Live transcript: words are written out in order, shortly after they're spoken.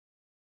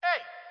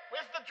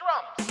where's the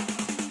drums?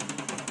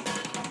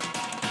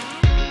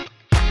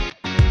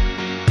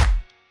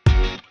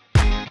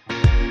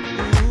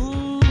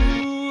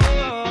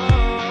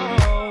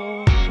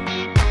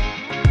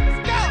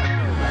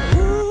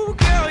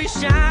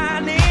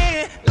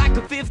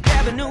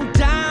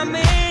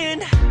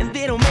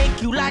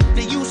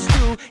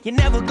 You're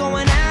never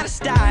going out of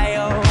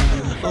style.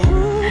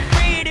 Ooh,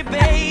 pretty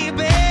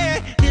baby,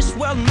 this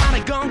world might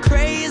have gone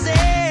crazy.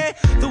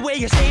 The way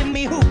you save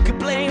me, who could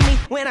blame me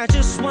when I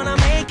just wanna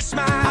make you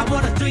smile? I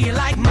wanna throw you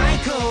like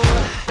Michael,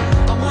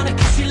 I wanna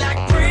kiss you like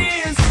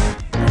Prince.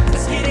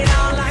 Let's hit it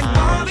on like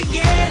Marvin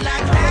Gaye,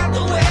 like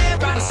Hathaway.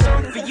 Write a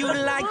song for you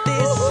like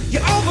this.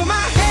 You're over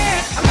my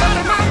head, I'm out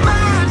of my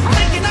mind,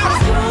 thinking I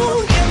was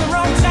cool in the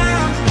wrong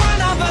time.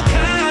 One of a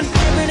kind,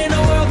 living in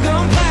a world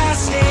gone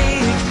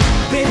plastic.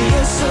 Baby,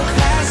 you're so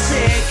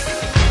classic.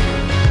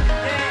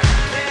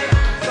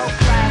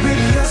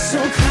 Baby, you're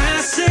so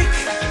classic.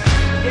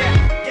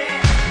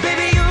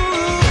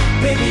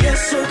 Baby, you're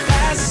so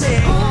classic.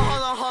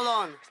 Hold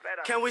on.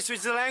 Can we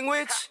switch the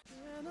language?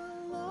 Been a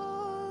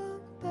long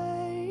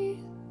day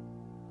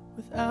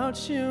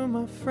without you,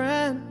 my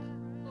friend.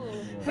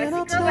 And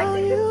I'll tell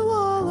you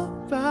all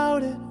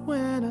about it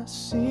when I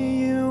see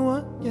you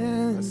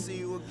again.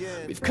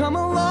 We've come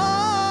a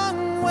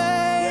long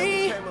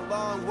way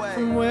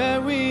from where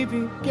we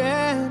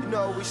began. You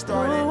know we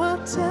started. Oh,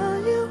 I'll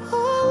tell you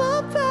all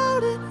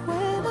about it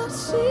when I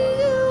see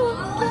you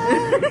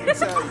again.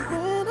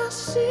 When I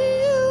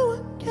see you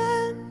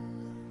again.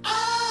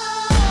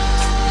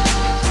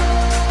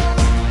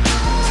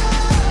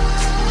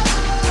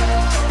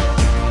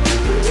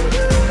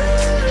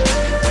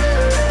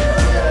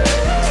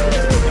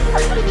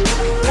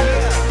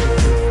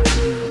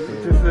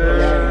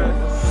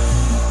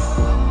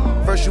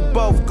 First you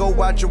both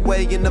go out your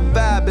way and the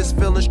vibe is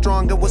feeling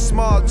stronger. What's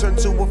small turn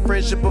to a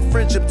friendship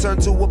turn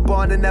to a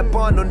bond, and that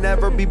bond will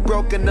never be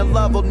broken. The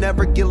love will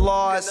never get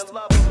lost.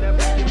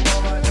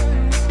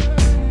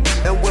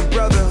 And when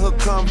brotherhood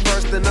come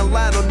first, then the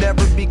line will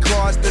never be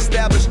crossed.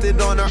 Established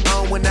it on our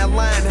own when that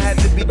line had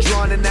to be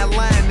drawn, and that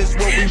line is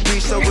what we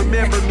reach. So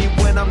remember me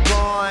when I'm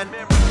gone.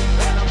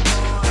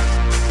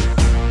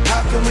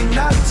 How can we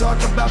not talk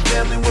about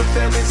family when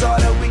family's all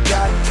that we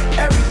got?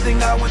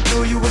 Everything I went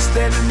through, you were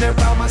standing there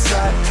by my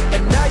side,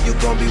 and now you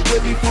gon' be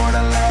with me for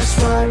the last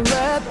ride.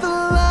 Let the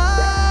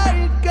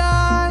light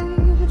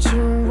guide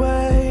your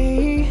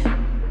way.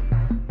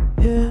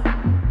 Yeah.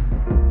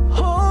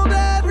 Hold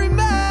every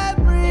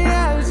memory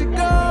as you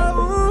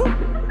go,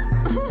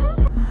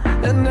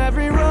 and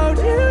every road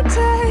you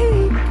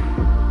take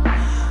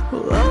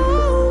will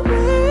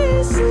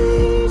always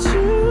lead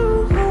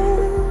you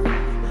home.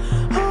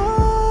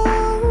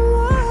 Oh,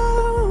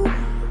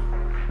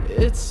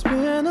 it's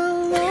been a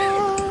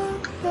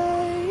long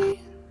day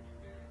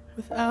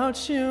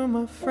without you,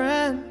 my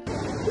friend.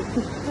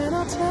 And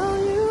I'll tell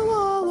you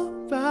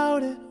all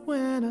about it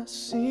when I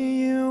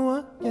see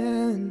you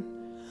again.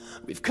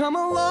 We've come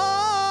a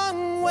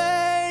long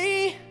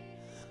way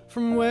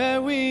from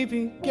where we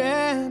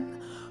began.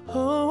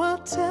 Oh, I'll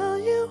tell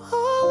you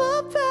all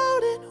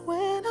about it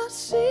when I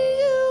see